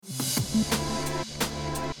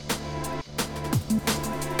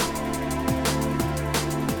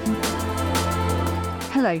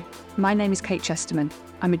Hello, my name is Kate Chesterman.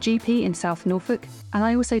 I'm a GP in South Norfolk, and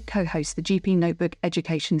I also co-host the GP Notebook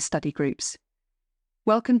Education Study Groups.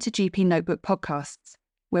 Welcome to GP Notebook Podcasts,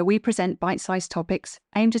 where we present bite-sized topics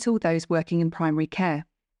aimed at all those working in primary care.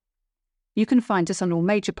 You can find us on all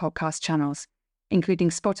major podcast channels, including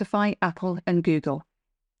Spotify, Apple, and Google.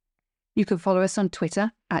 You can follow us on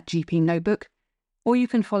Twitter at GP Notebook, or you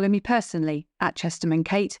can follow me personally at Chesterman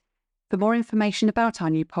Kate for more information about our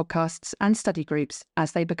new podcasts and study groups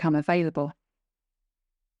as they become available.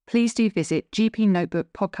 Please do visit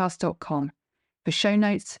gpnotebookpodcast.com for show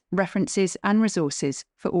notes, references and resources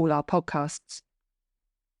for all our podcasts.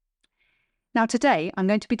 Now today, I'm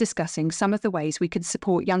going to be discussing some of the ways we can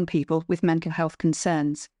support young people with mental health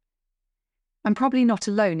concerns. I'm probably not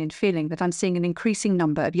alone in feeling that I'm seeing an increasing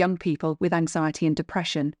number of young people with anxiety and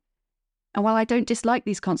depression. And while I don't dislike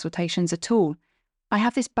these consultations at all, I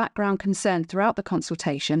have this background concern throughout the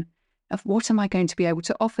consultation of what am I going to be able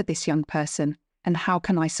to offer this young person and how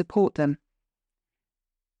can I support them?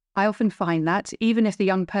 I often find that even if the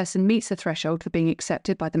young person meets the threshold for being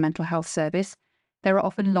accepted by the mental health service, there are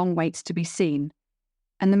often long waits to be seen.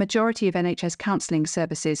 And the majority of NHS counselling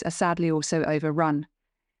services are sadly also overrun.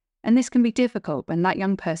 And this can be difficult when that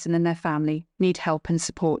young person and their family need help and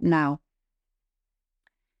support now.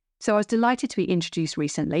 So I was delighted to be introduced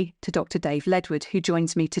recently to Dr. Dave Ledward, who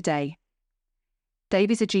joins me today.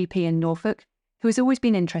 Dave is a GP in Norfolk who has always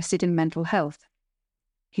been interested in mental health.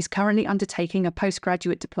 He's currently undertaking a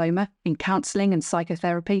postgraduate diploma in counselling and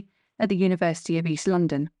psychotherapy at the University of East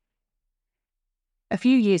London. A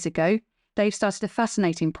few years ago, Dave started a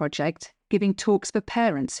fascinating project giving talks for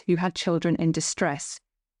parents who had children in distress.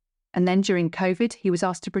 And then during COVID, he was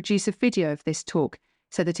asked to produce a video of this talk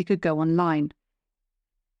so that it could go online.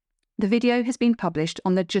 The video has been published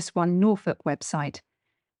on the Just One Norfolk website,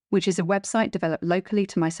 which is a website developed locally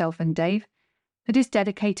to myself and Dave that is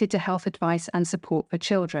dedicated to health advice and support for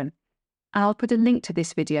children. And I'll put a link to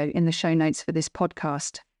this video in the show notes for this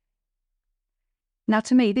podcast. Now,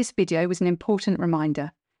 to me, this video was an important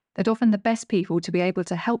reminder that often the best people to be able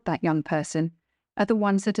to help that young person are the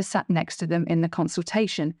ones that are sat next to them in the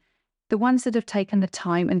consultation, the ones that have taken the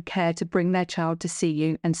time and care to bring their child to see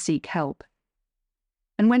you and seek help.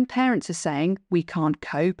 And when parents are saying, we can't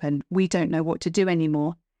cope and we don't know what to do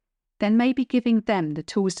anymore, then maybe giving them the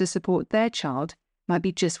tools to support their child might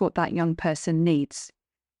be just what that young person needs.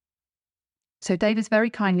 So Dave has very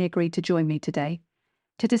kindly agreed to join me today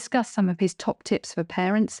to discuss some of his top tips for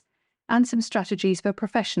parents and some strategies for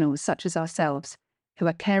professionals such as ourselves who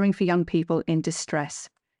are caring for young people in distress.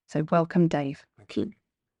 So welcome, Dave. Thank you.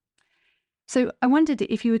 So I wondered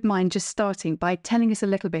if you would mind just starting by telling us a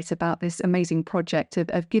little bit about this amazing project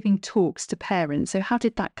of giving talks to parents. So how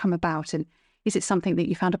did that come about, and is it something that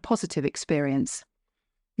you found a positive experience?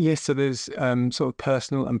 Yes, so there's sort of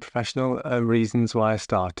personal and professional reasons why I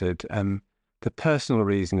started. The personal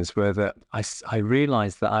reasons were that I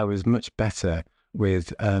realised that I was much better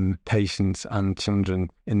with patients and children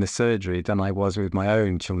in the surgery than I was with my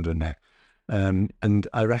own children. And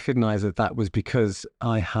I recognised that that was because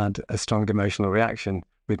I had a strong emotional reaction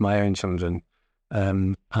with my own children,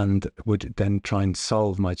 and would then try and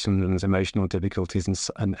solve my children's emotional difficulties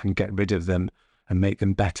and get rid of them and make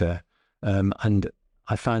them better. And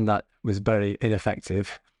I found that was very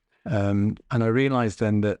ineffective. And I realised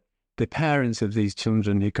then that the parents of these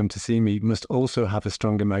children who come to see me must also have a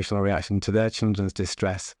strong emotional reaction to their children's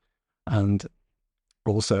distress. And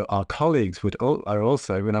also, our colleagues are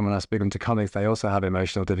also, when I speak to colleagues, they also have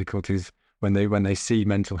emotional difficulties when they see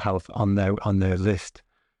mental health on their list.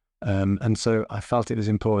 And so I felt it was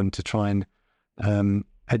important to try and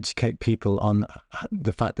educate people on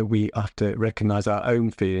the fact that we have to recognise our own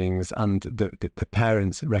feelings and the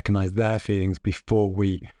parents recognise their feelings before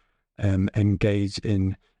we engage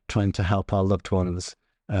in trying to help our loved ones.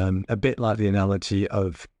 A bit like the analogy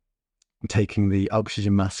of taking the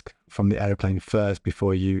oxygen mask from the aeroplane first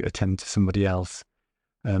before you attend to somebody else.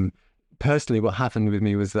 Personally, what happened with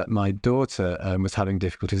me was that my daughter was having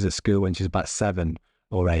difficulties at school when she was about 7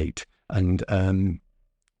 or 8, and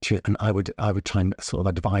I would try and sort of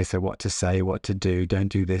advise her what to say, what to do, don't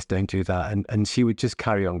do this, don't do that, and she would just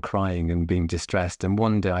carry on crying and being distressed. And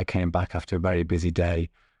one day I came back after a very busy day,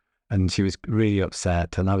 and she was really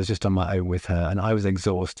upset, and I was just on my own with her, and I was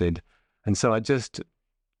exhausted, and so I just,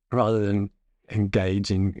 rather than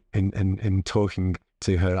engaging in talking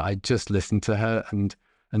to her, I just listened to her and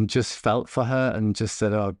just felt for her and just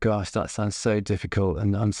said, oh gosh, that sounds so difficult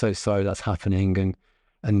and I'm so sorry that's happening.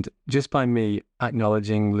 And just by me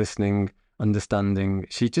acknowledging, listening, understanding.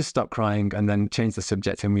 She just stopped crying and then changed the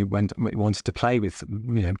subject, and we wanted to play with,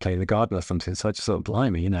 play in the garden or something. So I just thought,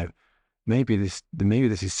 blimey, maybe this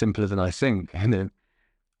is simpler than I think. And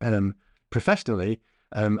then, professionally,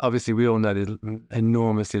 obviously we all know there's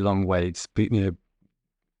enormously long waits. But,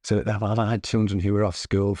 so I've had children who were off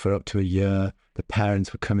school for up to a year. The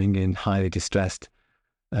parents were coming in highly distressed.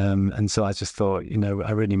 And so I just thought,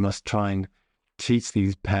 I really must try and teach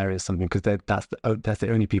these parents something, because that's the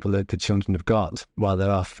only people that the children have got while they're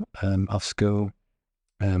off school.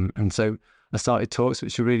 And so I started talks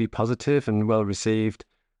which were really positive and well received.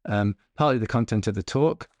 Partly the content of the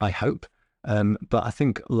talk, I hope, but I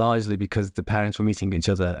think largely because the parents were meeting each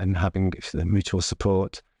other and having mutual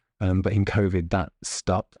support. But in COVID, that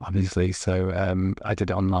stopped, obviously. So I did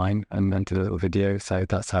it online and then did a little video. So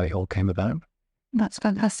that's how it all came about. That's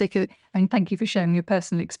fantastic. And thank you for sharing your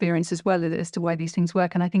personal experience as well as to why these things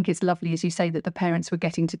work. And I think it's lovely, as you say, that the parents were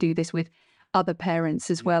getting to do this with other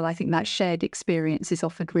parents as well. I think that shared experience is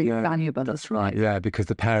often really valuable. That's right. Yeah, because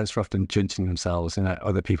the parents are often judging themselves, and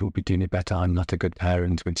other people will be doing it better. I'm not a good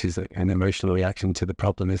parent, which is an emotional reaction to the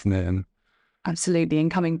problem, isn't it? And absolutely.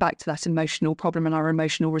 And coming back to that emotional problem and our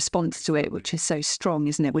emotional response to it, which is so strong,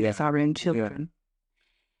 isn't it, with our own children? Yeah.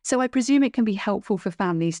 So I presume it can be helpful for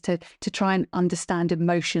families to try and understand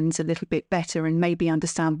emotions a little bit better and maybe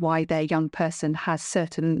understand why their young person has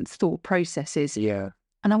certain thought processes. Yeah.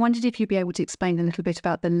 And I wondered if you'd be able to explain a little bit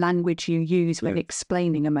about the language you use when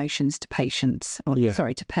explaining emotions to patients,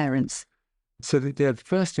 to parents. So the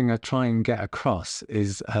first thing I try and get across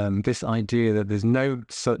is this idea that there's no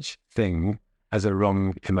such thing as a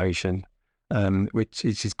wrong emotion, which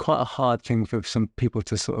is quite a hard thing for some people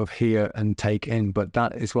to sort of hear and take in. But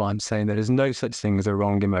that is what I'm saying. There is no such thing as a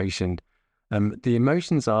wrong emotion. The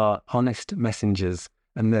emotions are honest messengers,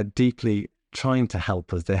 and they're deeply trying to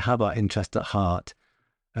help us. They have our interest at heart.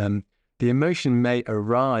 The emotion may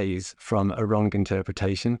arise from a wrong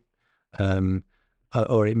interpretation,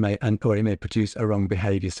 or it may produce a wrong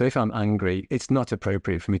behaviour. So if I'm angry, it's not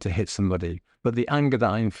appropriate for me to hit somebody, but the anger that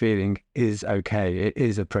I'm feeling is okay. It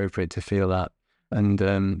is appropriate to feel that, and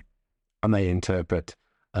I may interpret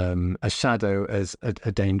a shadow as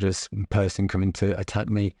a dangerous person coming to attack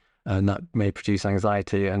me, and that may produce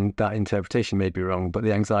anxiety, and that interpretation may be wrong, but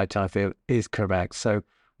the anxiety I feel is correct. So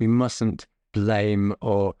we mustn't blame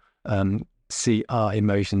or see our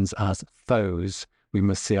emotions as foes. We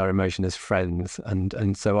must see our emotion as friends,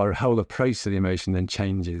 and so our whole approach to the emotion then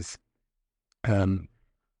changes.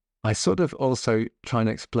 I sort of also try and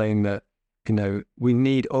explain that, we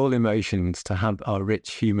need all emotions to have our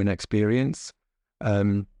rich human experience.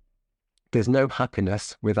 There's no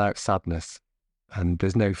happiness without sadness, and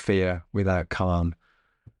there's no fear without calm.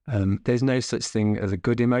 There's no such thing as a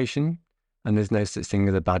good emotion, and there's no such thing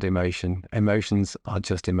as a bad emotion. Emotions are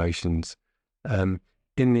just emotions.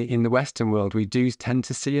 In the Western world, we do tend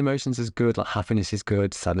to see emotions as good, like happiness is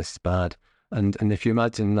good, sadness is bad. And if you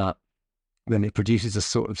imagine that, then it produces a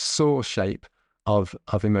sort of saw shape of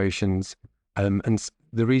emotions. And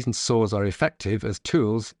the reason saws are effective as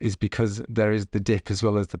tools is because there is the dip as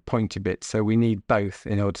well as the pointy bit. So we need both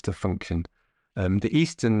in order to function. The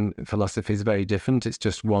Eastern philosophy is very different. It's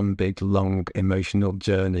just one big, long emotional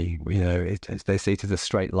journey. They see it as a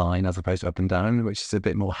straight line as opposed to up and down, which is a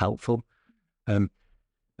bit more helpful.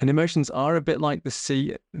 And emotions are a bit like the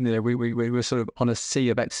sea. We're sort of on a sea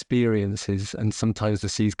of experiences, and sometimes the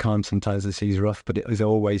sea's calm, sometimes the sea's rough, but it is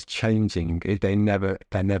always changing. They're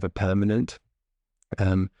never permanent.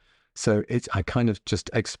 So I kind of just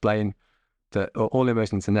explain that all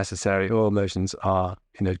emotions are necessary. All emotions are,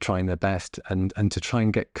 trying their best, and to try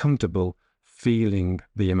and get comfortable feeling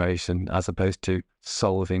the emotion as opposed to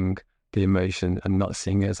solving the emotion and not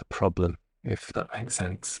seeing it as a problem, if that makes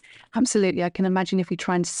sense. Absolutely. I can imagine if we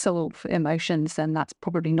try and solve emotions, then that's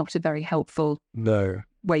probably not a very helpful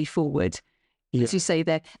way forward. Yeah. As you say,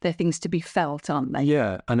 they're things to be felt, aren't they?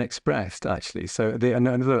 Yeah, and expressed, actually. So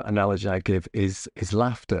another analogy I give is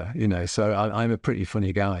laughter, So I'm a pretty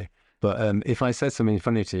funny guy. But if I said something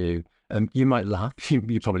funny to you, you might laugh.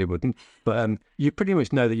 You probably wouldn't. But you pretty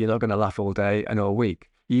much know that you're not going to laugh all day and all week.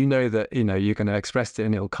 You know that, you're going to express it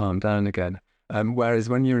and it'll calm down again. Whereas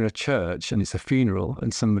when you're in a church and it's a funeral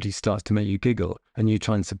and somebody starts to make you giggle and you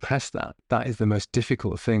try and suppress that, that is the most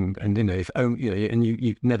difficult thing. And, and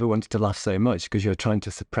you've never wanted to laugh so much because you're trying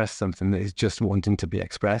to suppress something that is just wanting to be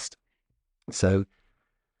expressed. So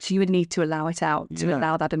you would need to allow it out, to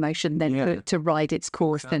allow that emotion then to ride its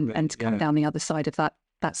course and to come down the other side of that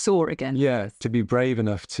saw again. Yeah, to be brave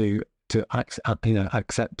enough to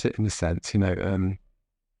accept it in a sense,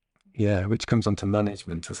 Yeah, which comes on to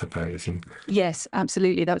management, I suppose. Yes,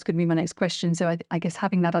 absolutely. That was going to be my next question. So I guess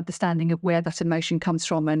having that understanding of where that emotion comes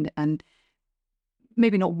from and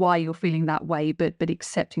maybe not why you're feeling that way, but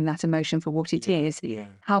accepting that emotion for what it is. Yeah.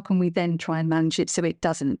 How can we then try and manage it so it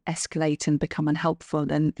doesn't escalate and become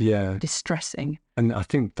unhelpful and distressing? And I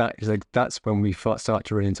think that's when we start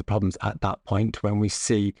to run into problems at that point, when we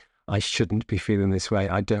see, I shouldn't be feeling this way.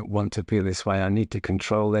 I don't want to feel this way. I need to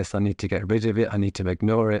control this. I need to get rid of it. I need to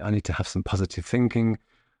ignore it. I need to have some positive thinking.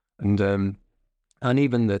 And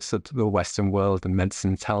even the Western world and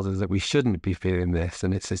medicine tells us that we shouldn't be feeling this.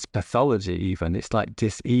 And it's pathology even. It's like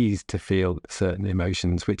dis-ease to feel certain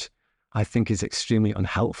emotions, which I think is extremely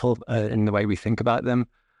unhelpful in the way we think about them.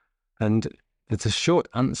 And the short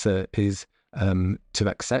answer is to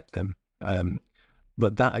accept them.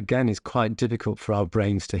 But that, again, is quite difficult for our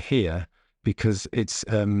brains to hear, because it's,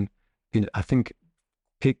 I think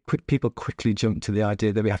people quickly jump to the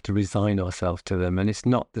idea that we have to resign ourselves to them, and it's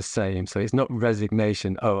not the same. So it's not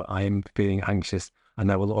resignation. Oh, I am feeling anxious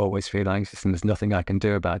and I will always feel anxious and there's nothing I can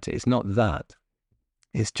do about it. It's not that.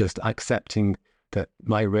 It's just accepting that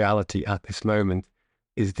my reality at this moment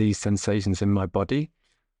is these sensations in my body.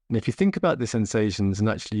 And if you think about the sensations and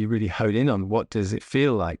actually you really hone in on what does it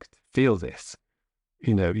feel like to feel this,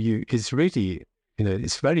 it's really,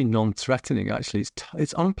 it's very non-threatening. Actually,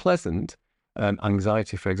 it's unpleasant.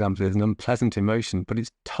 Anxiety, for example, is an unpleasant emotion, but it's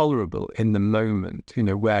tolerable in the moment.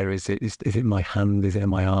 Where is it? Is it in my hand? Is it in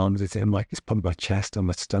my arms? It's probably my chest or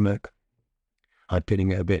my stomach. I'm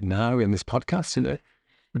feeling it a bit now in this podcast,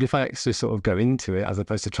 But if I actually sort of go into it as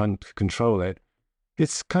opposed to trying to control it,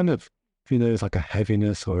 it's kind of, it's like a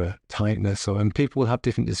heaviness or a tightness, and people will have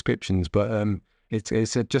different descriptions, but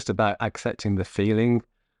it's just about accepting the feeling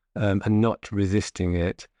and not resisting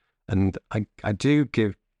it. And I do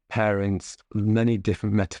give parents many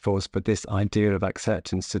different metaphors for this idea of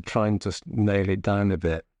acceptance to try and just nail it down a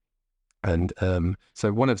bit. And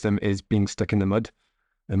so one of them is being stuck in the mud.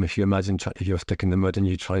 If you imagine if you're stuck in the mud and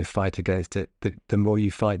you try to fight against it, the more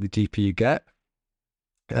you fight, the deeper you get.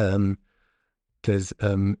 There's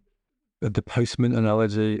the postman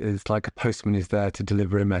analogy is like a postman is there to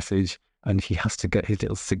deliver a message and he has to get his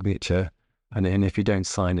little signature. And if you don't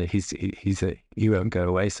sign it, he won't go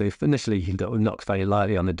away. So if initially he knocks very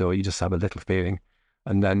lightly on the door, you just have a little feeling.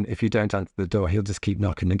 And then if you don't answer the door, he'll just keep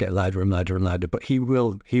knocking and get louder and louder and louder. But he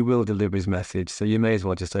will deliver his message. So you may as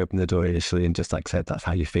well just open the door initially and just accept that's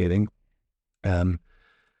how you're feeling.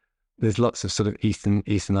 There's lots of sort of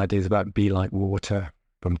Eastern ideas about be like water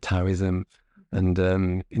from Taoism. And,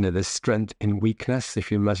 there's strength in weakness. If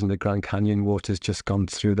you imagine the Grand Canyon, water's just gone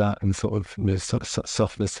through that and sort of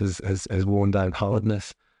softness has worn down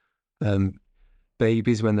hardness.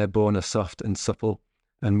 Babies, when they're born, are soft and supple.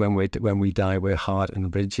 And when we die, we're hard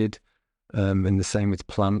and rigid. And the same with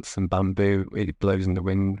plants and bamboo, it blows in the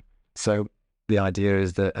wind. So the idea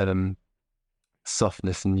is that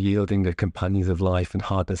softness and yielding are companions of life, and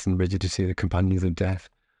hardness and rigidity are the companions of death.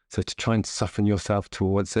 So to try and soften yourself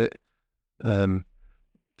towards it.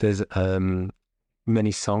 There's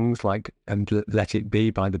many songs like Let It Be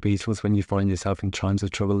by the Beatles. When you find yourself in times of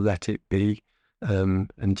trouble, let it be. And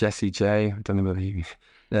Jessie J, I don't know whether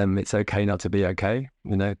it's okay not to be okay.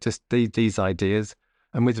 Just these ideas.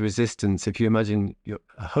 And with resistance, if you imagine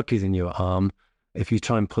a hook is in your arm, if you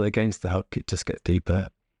try and pull against the hook, it just gets deeper.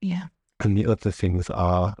 Yeah. And the other things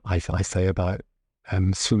are, I say about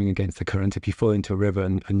swimming against the current. If you fall into a river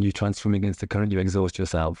and you try and swim against the current, you exhaust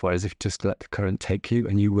yourself. Whereas if you just let the current take you,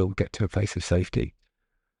 and you will get to a place of safety.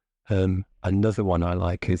 Another one I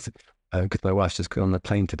like is, because my wife's just got on the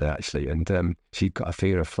plane today actually, and she got a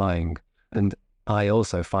fear of flying. And I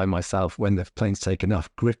also find myself, when the plane's taken off,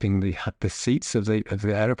 gripping the seats of the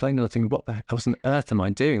aeroplane, and I think, what on earth am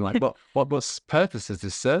I doing? Like, what purpose does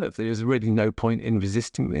this serve? There's really no point in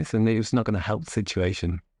resisting this, and it's not going to help the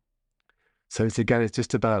situation. So it's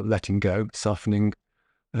just about letting go, softening,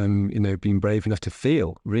 being brave enough to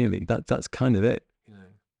feel, really. That's kind of it.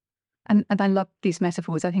 And I love these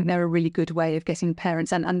metaphors. I think they're a really good way of getting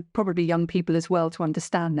parents and probably young people as well to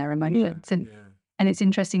understand their emotions. And it's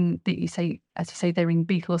interesting that you say, as you say, they're in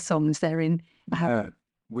Beatles songs, they're in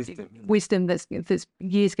wisdom that's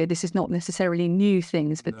years ago. This is not necessarily new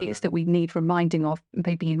things, but things that we need reminding of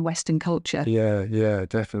maybe in Western culture. Yeah,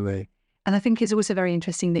 definitely. And I think it's also very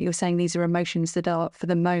interesting that you're saying these are emotions that are for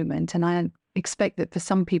the moment. And I expect that for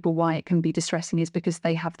some people, why it can be distressing is because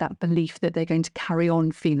they have that belief that they're going to carry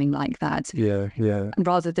on feeling like that. Yeah. And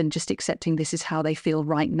rather than just accepting this is how they feel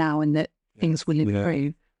right now and that things will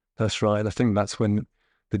improve. That's right. I think that's when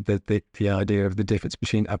the idea of the difference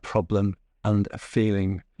between a problem and a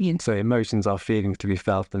feeling. Yeah. So emotions are feelings to be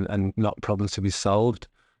felt and not problems to be solved.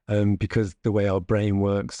 because the way our brain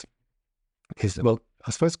works is, well,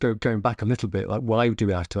 I suppose going back a little bit, like, why do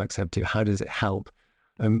we have to accept it? How does it help?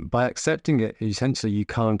 By accepting it, essentially you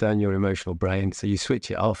calm down your emotional brain. So you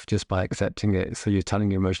switch it off just by accepting it. So you're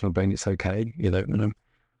telling your emotional brain it's okay,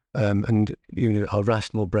 and our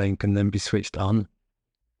rational brain can then be switched on.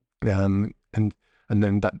 And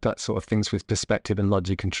then that sort of things with perspective and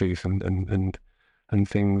logic and truth and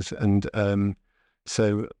things. And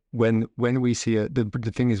so when we see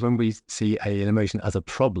the thing is, when we see an emotion as a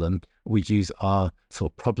problem, we use our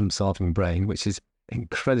sort of problem solving brain, which is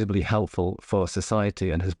incredibly helpful for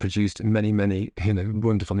society and has produced many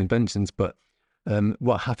wonderful inventions. But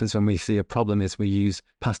what happens when we see a problem is we use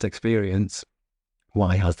past experience.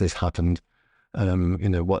 Why has this happened?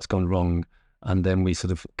 What's gone wrong? And then we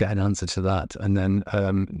sort of get an answer to that, and then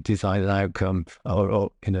design an outcome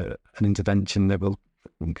or an intervention that will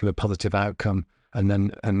give a positive outcome.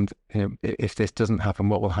 And if this doesn't happen,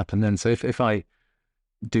 what will happen then? So if I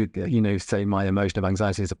do, say my emotion of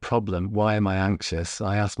anxiety is a problem, why am I anxious?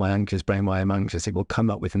 I ask my anxious brain why I'm anxious. It will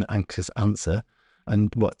come up with an anxious answer.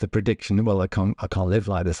 And what's the prediction? Well, I can't live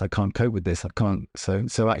like this. I can't cope with this. I can't.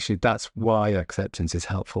 So actually, that's why acceptance is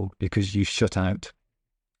helpful, because you shut out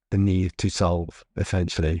the need to solve,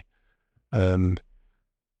 essentially. And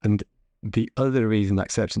the other reason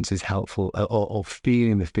acceptance is helpful, or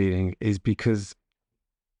feeling the feeling, is because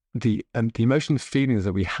the emotional feelings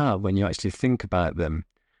that we have, when you actually think about them.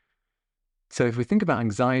 So if we think about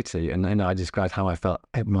anxiety, and I described how I felt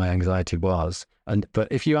my anxiety was, but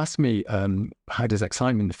if you ask me, how does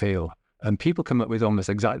excitement feel? And people come up with almost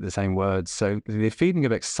exactly the same words. So the feeling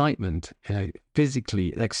of excitement,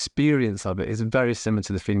 physically, the experience of it is very similar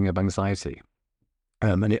to the feeling of anxiety.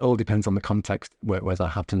 And it all depends on the context where that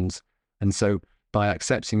happens. And so by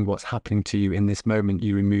accepting what's happening to you in this moment,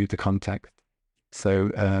 you remove the context.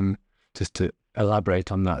 So just to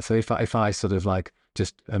elaborate on that. So if I sort of like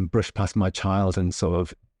just brush past my child and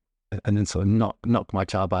then knock my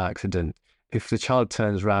child by accident, if the child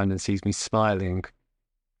turns around and sees me smiling,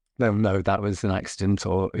 they'll know that was an accident,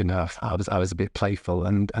 or I was a bit playful,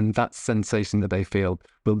 and that sensation that they feel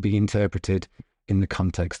will be interpreted in the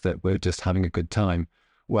context that we're just having a good time.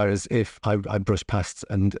 Whereas if I brush past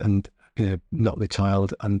and knock the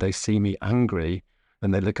child and they see me angry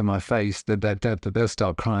and they look at my face, they'll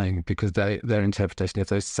start crying, because their interpretation of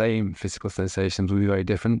those same physical sensations will be very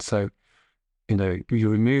different. So you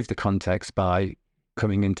remove the context by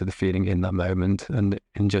coming into the feeling in that moment and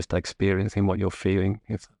just experiencing what you're feeling,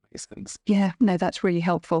 if that makes sense. Yeah, no, that's really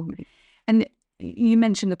helpful. And you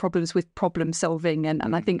mentioned the problems with problem solving,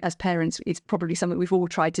 and I think as parents, it's probably something we've all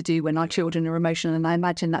tried to do when our children are emotional, and I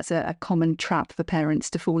imagine that's a common trap for parents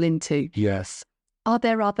to fall into. Yes. Are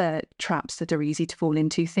there other traps that are easy to fall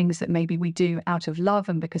into, things that maybe we do out of love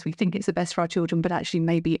and because we think it's the best for our children, but actually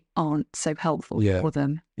maybe aren't so helpful for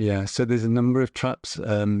them? Yeah, so there's a number of traps,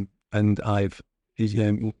 and I've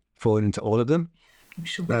fallen into all of them. I'm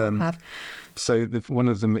sure we all have. So one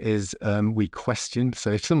of them is we question.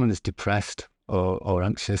 So if someone is depressed or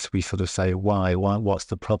anxious, we sort of say, why, what's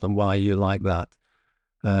the problem? Why are you like that?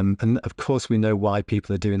 And of course we know why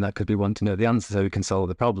people are doing that, because we want to know the answer so we can solve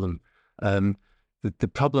the problem. The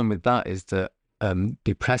problem with that is that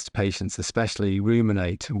depressed patients especially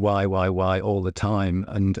ruminate why all the time.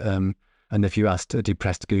 And if you asked a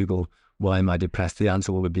depressed Google, why am I depressed? The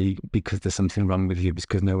answer will be because there's something wrong with you,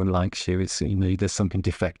 because no one likes you. It's, there's something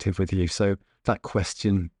defective with you. So that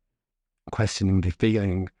questioning the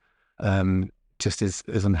feeling just is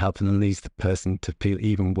unhelpful and leads the person to feel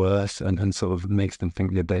even worse, and sort of makes them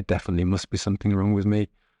think that there definitely must be something wrong with me.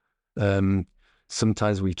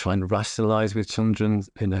 Sometimes we try and rationalize with children,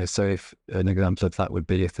 so if an example of that would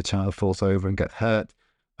be if the child falls over and gets hurt,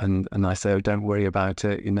 and I say, oh, don't worry about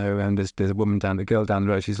it, and there's a girl down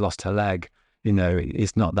the road, she's lost her leg,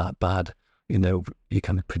 it's not that bad. You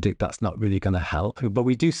kind of predict that's not really going to help. But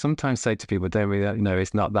we do sometimes say to people, don't worry,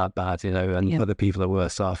 it's not that bad, and other people are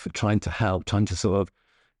worse off, trying to help, trying to sort of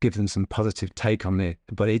give them some positive take on it.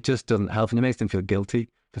 But it just doesn't help, and it makes them feel guilty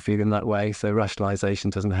for feeling that way. So rationalization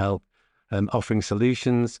doesn't help. Offering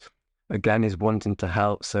solutions, again, is wanting to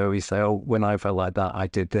help. So we say, oh, when I felt like that, I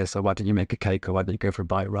did this, or why don't you make a cake, or why don't you go for a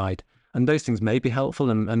bike ride? And those things may be helpful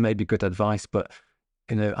and may be good advice, but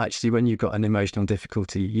actually when you've got an emotional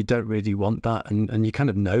difficulty, you don't really want that, and you kind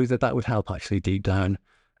of know that would help actually deep down.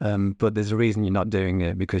 But there's a reason you're not doing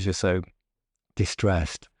it, because you're so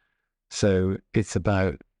distressed. So it's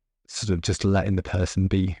about sort of just letting the person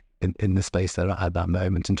be in the space they're at that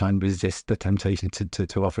moment, and try and resist the temptation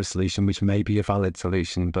to offer a solution, which may be a valid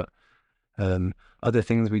solution. But other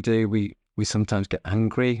things we do, we we sometimes get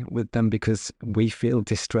angry with them because we feel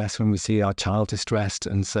distress when we see our child distressed.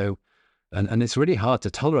 And so, and it's really hard to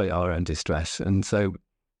tolerate our own distress. And so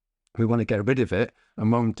we want to get rid of it.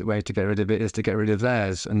 And one way to get rid of it is to get rid of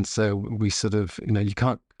theirs. And so we sort of, you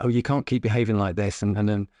can't keep behaving like this. And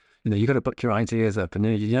then, you got to book your ideas up, and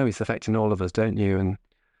it's affecting all of us, don't you?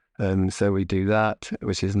 And so we do that,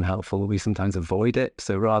 which isn't helpful. We sometimes avoid it.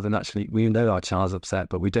 So rather than actually, we know our child's upset,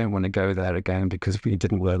 but we don't want to go there again because we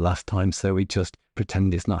didn't work last time. So we just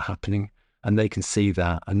pretend it's not happening, and they can see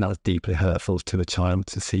that, and that's deeply hurtful to a child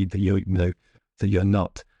to see that that you're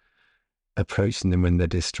not approaching them when they're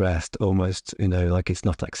distressed, almost like it's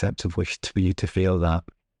not acceptable for you to feel that,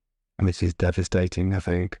 which is devastating, I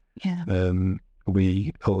think. Yeah.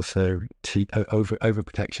 We also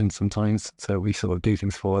overprotection sometimes, so we sort of do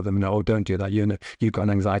things for them. No, don't do that. You've got an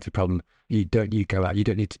anxiety problem. You go out. You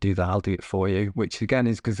don't need to do that. I'll do it for you. Which again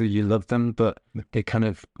is because you love them, but it kind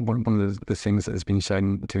of one of the things that has been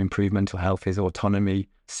shown to improve mental health is autonomy,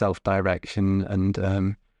 self-direction,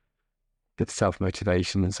 and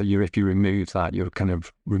self-motivation. And so if you remove that, you're kind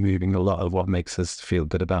of removing a lot of what makes us feel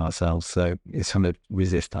good about ourselves. So it's kind of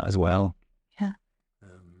resist that as well. Yeah.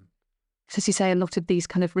 So as you say, a lot of these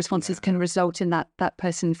kind of responses can result in that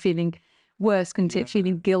person feeling worse,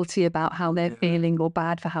 feeling guilty about how they're feeling, or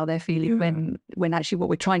bad for how they're feeling, when actually what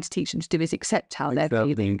we're trying to teach them to do is accept how they're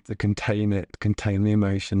feeling. To contain the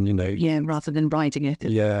emotion, Yeah, rather than riding it.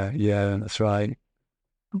 Yeah, that's right.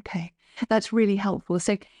 Okay, that's really helpful.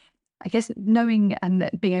 So I guess knowing and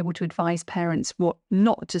being able to advise parents what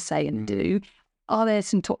not to say and do, are there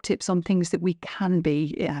some top tips on things that we can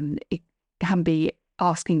be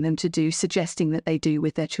asking them to do, suggesting that they do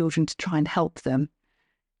with their children to try and help them?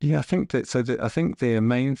 Yeah, I think that. I think the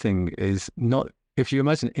main thing is not. If you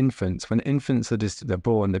imagine infants, when infants they're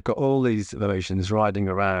born, they've got all these emotions riding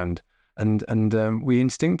around, and we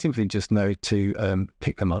instinctively just know to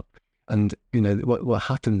pick them up. And what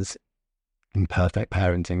happens in perfect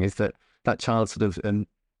parenting is that child sort of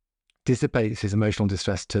dissipates his emotional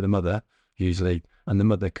distress to the mother usually, and the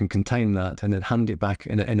mother can contain that and then hand it back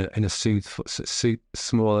in a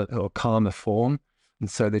smaller or calmer form. And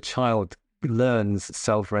so the child learns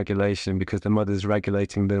self-regulation because the mother's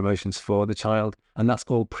regulating the emotions for the child, and that's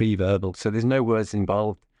all pre-verbal. So there's no words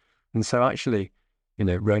involved. And so actually,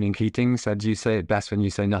 Ronan Keating said, you say it best when you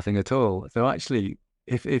say nothing at all. So actually,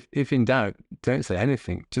 if in doubt, don't say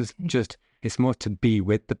anything. Just it's more to be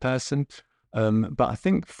with the person. But I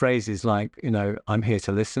think phrases like, I'm here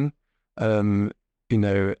to listen. It's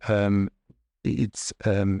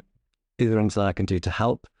is there anything I can do to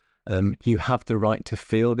help? You have the right to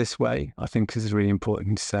feel this way, I think is really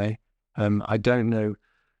important to say. I don't know,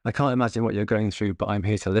 I can't imagine what you're going through, but I'm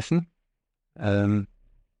here to listen.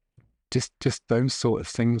 Just those sort of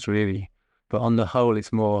things, really. But on the whole,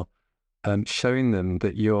 it's more showing them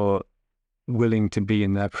that you're willing to be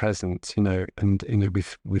in their presence, and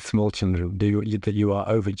with small children, that you are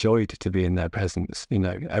overjoyed to be in their presence.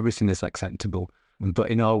 Everything is acceptable.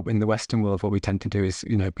 But in the Western world, what we tend to do is,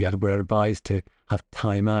 we're advised to have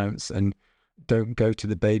timeouts and don't go to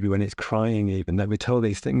the baby when it's crying. Even that we're told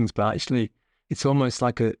these things, but actually, it's almost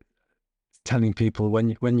like telling people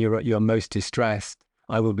when you're at your most distressed,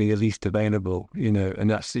 I will be the least available.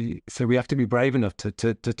 And actually, so we have to be brave enough to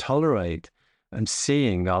tolerate and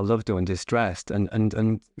seeing our loved one distressed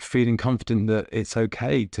and feeling confident that it's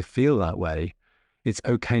okay to feel that way. It's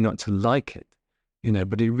okay not to like it.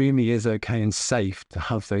 But it really is okay and safe to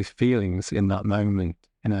have those feelings in that moment,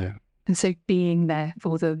 And so being there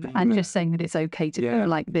for them and just saying that it's okay to feel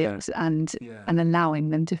like this and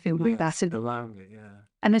allowing them to feel like that. And, allowing it,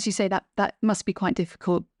 and as you say, that must be quite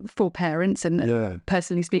difficult for parents. And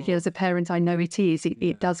personally speaking, as a parent, I know it is.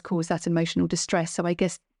 It does cause that emotional distress. So I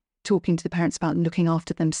guess talking to the parents about looking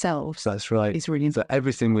after themselves. That's right. Is really important. So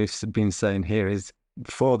everything we've been saying here is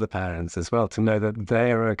for the parents as well, to know that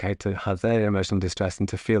they're okay to have their emotional distress and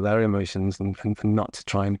to feel their emotions and not to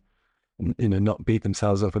try and, not beat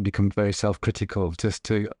themselves up and become very self-critical, just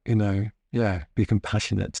to, be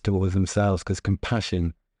compassionate towards themselves, because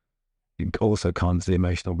compassion also calms the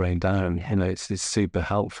emotional brain down. It's super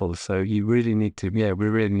helpful. So you really need to, we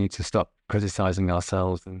really need to stop criticizing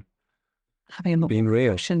ourselves and having a being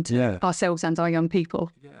real to ourselves and our young people.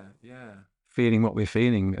 Feeling what we're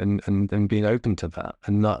feeling and being open to that,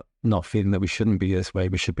 and not feeling that we shouldn't be this way,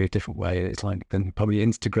 we should be a different way. It's like, then probably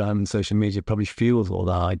Instagram and social media probably fuels all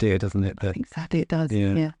that idea, doesn't it? Exactly, it does.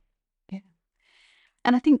 Yeah.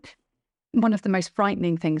 And I think one of the most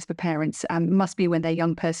frightening things for parents must be when their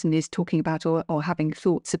young person is talking about or having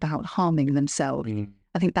thoughts about harming themselves.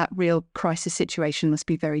 I think that real crisis situation must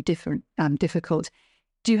be very difficult.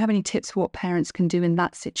 Do you have any tips for what parents can do in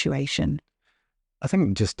that situation? I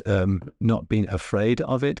think just not being afraid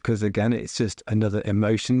of it, because again, it's just another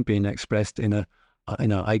emotion being expressed in a,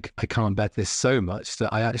 I can't bear this so much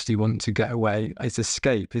that I actually want to get away. It's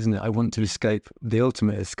escape, isn't it? I want to escape, the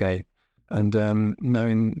ultimate escape. And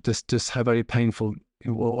knowing just how very painful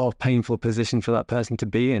or painful position for that person to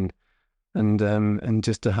be in, and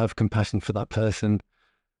just to have compassion for that person,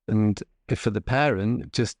 and if for the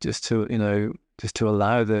parent, just to just to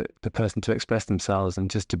allow the person to express themselves and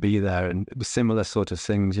just to be there, and similar sort of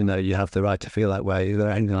things. You have the right to feel that way. Is there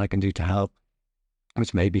anything I can do to help?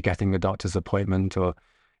 Which may be getting a doctor's appointment, or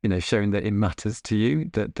showing that it matters to you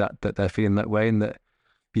that they're feeling that way, and that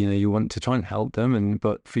you want to try and help them.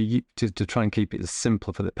 But for you to try and keep it as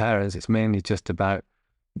simple for the parents, it's mainly just about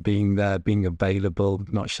being there, being available,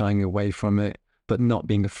 not shying away from it, but not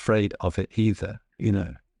being afraid of it either,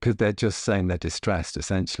 because they're just saying they're distressed,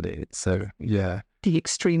 essentially. So, yeah. The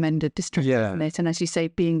extreme end of distress, isn't it? And as you say,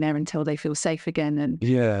 being there until they feel safe again. And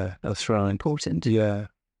yeah, that's right. Important. Yeah.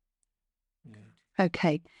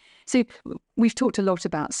 Okay. So we've talked a lot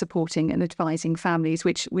about supporting and advising families,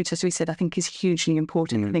 which, as we said, I think is hugely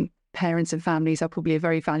important. I think parents and families are probably a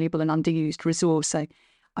very valuable and underused resource. So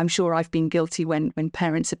I'm sure I've been guilty when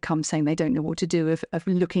parents have come saying they don't know what to do, of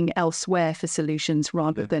looking elsewhere for solutions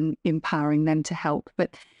rather than empowering them to help.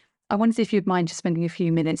 But I wondered if you'd mind just spending a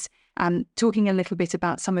few minutes talking a little bit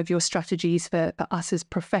about some of your strategies for us as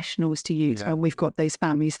professionals to use when we've got those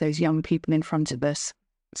families, those young people in front of us.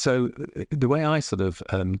 So the way I sort of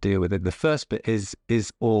deal with it, the first bit is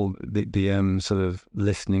all the sort of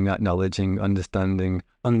listening, acknowledging, understanding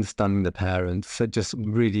the parents. So just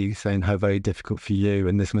really saying how very difficult for you,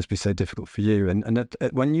 and this must be so difficult for you. And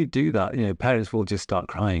when you do that, parents will just start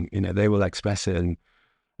crying. They will express it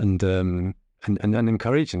and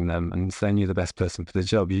encouraging them and saying you're the best person for the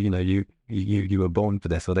job. You were born for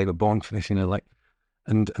this, or they were born for this.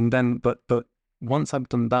 And then but once I've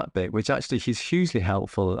done that bit, which actually is hugely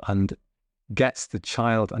helpful and gets the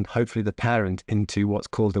child and hopefully the parent into what's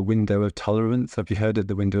called a window of tolerance. Have you heard of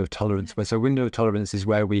the window of tolerance? So window of tolerance is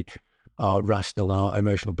where we are rational, our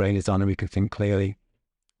emotional brain is on, and we can think clearly.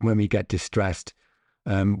 When we get distressed,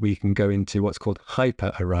 we can go into what's called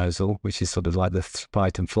hyper-arousal, which is sort of like the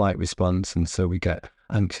fight and flight response. And so we get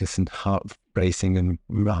anxious and heart racing, and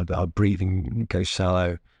our breathing goes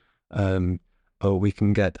shallow. Or we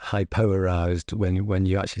can get hypo-aroused when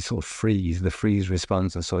you actually sort of freeze, the freeze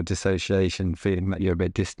response, and sort of dissociation, feeling that you're a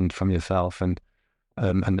bit distant from yourself, and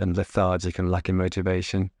lethargic and lacking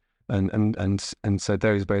motivation. And so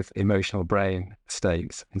those both emotional brain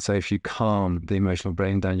states. And so if you calm the emotional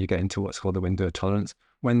brain down, you get into what's called the window of tolerance.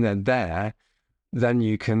 When they're there, then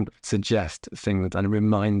you can suggest things and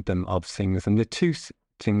remind them of things. And the two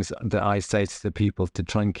things that I say to the people to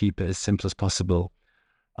try and keep it as simple as possible,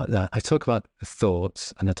 I talk about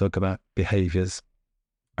thoughts and I talk about behaviors.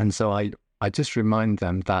 And so I just remind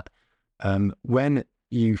them that when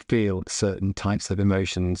you feel certain types of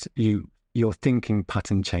emotions, your thinking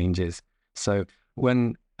pattern changes. So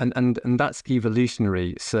when, and that's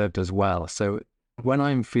evolutionary served as well. So when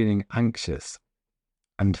I'm feeling anxious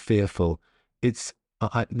and fearful,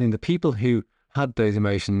 the people who had those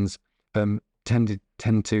emotions tend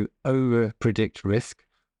to over predict risk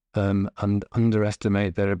and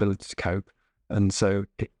underestimate their ability to cope. And so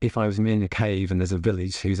if I was in a cave and there's a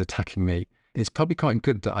village who's attacking me, it's probably quite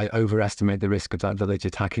good that I overestimate the risk of that village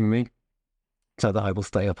attacking me, so that I will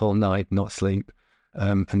stay up all night, not sleep,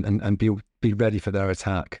 and be ready for their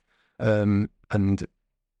attack. And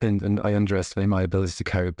I underestimate my ability to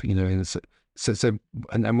cope. And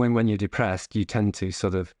when you're depressed, you tend to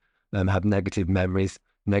sort of have negative memories,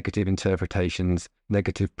 negative interpretations,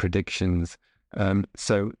 negative predictions.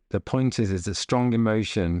 So the point is that strong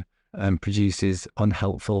emotion produces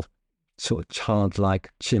unhelpful, sort of childlike,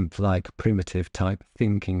 chimp-like, primitive type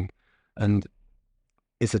thinking, and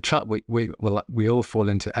it's a trap we all fall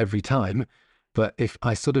into every time. But if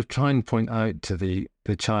I sort of try and point out to the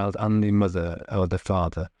child and the mother or the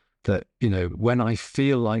father that, when I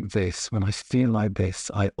feel like this,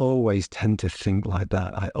 I always tend to think like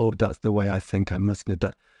that. That's the way I think. I must do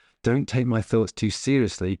that. Don't take my thoughts too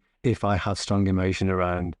seriously if I have strong emotion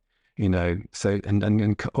around, so,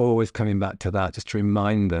 and always coming back to that, just to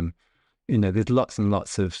remind them, there's lots and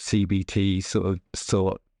lots of CBT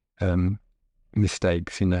sort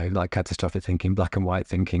mistakes, like catastrophic thinking, black and white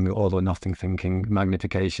thinking, all or nothing thinking,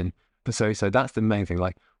 magnification. But so that's the main thing.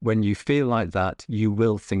 Like when you feel like that, you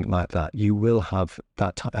will think like that. You will have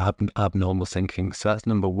that abnormal thinking. So that's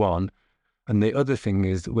number one. And the other thing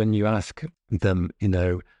is when you ask them,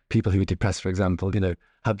 people who are depressed, for example,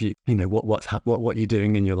 have you, what are you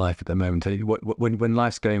doing in your life at the moment? When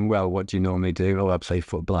life's going well, what do you normally do? Oh, I play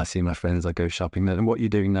football, I see my friends, I go shopping. And what are you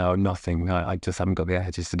doing now? Nothing. I just haven't got the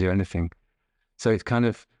energies to do anything. So it's kind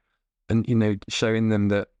of, and showing them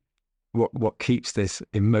that what keeps this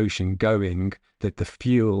emotion going, that the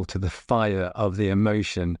fuel to the fire of the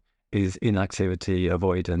emotion is inactivity,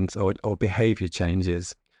 avoidance, or behavior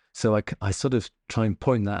changes. So I sort of try and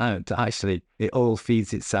point that out, that actually it all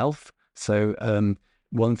feeds itself. So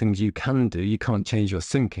one thing you can do, you can't change your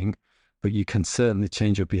thinking, but you can certainly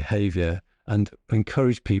change your behavior, and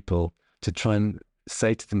encourage people to try and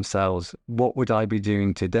say to themselves, what would I be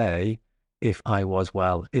doing today if I was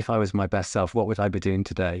well? If I was my best self, what would I be doing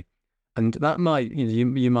today? And that might,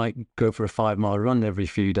 you might go for a 5-mile run every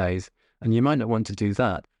few days, and you might not want to do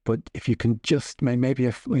that. But if you can just maybe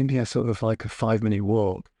a sort of like a 5-minute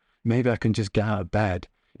walk, maybe I can just get out of bed,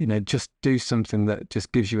 just do something that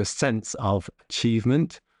just gives you a sense of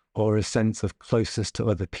achievement, or a sense of closeness to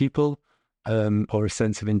other people, or a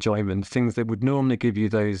sense of enjoyment, things that would normally give you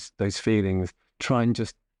those feelings. Try and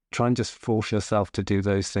just force yourself to do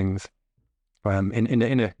those things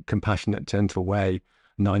in a compassionate, gentle way,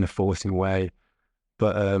 not in a forcing way.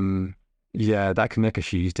 But that can make a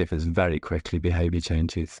huge difference very quickly, behavior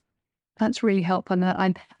changes. That's really helpful.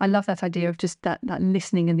 And I love that idea of just that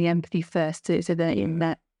listening and the empathy first, so they're in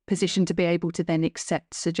that position to be able to then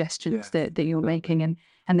accept suggestions that you're making, and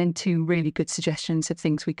then 2 really good suggestions of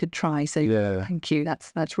things we could try. So thank you.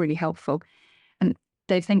 That's really helpful. And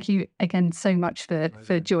Dave, thank you again so much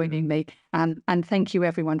for joining me. And thank you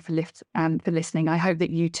everyone for listening. I hope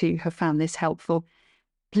that you too have found this helpful.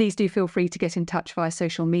 Please do feel free to get in touch via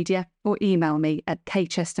social media, or email me at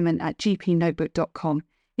kchesterman@gpnotebook.com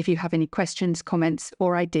if you have any questions, comments,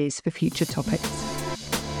 or ideas for future topics.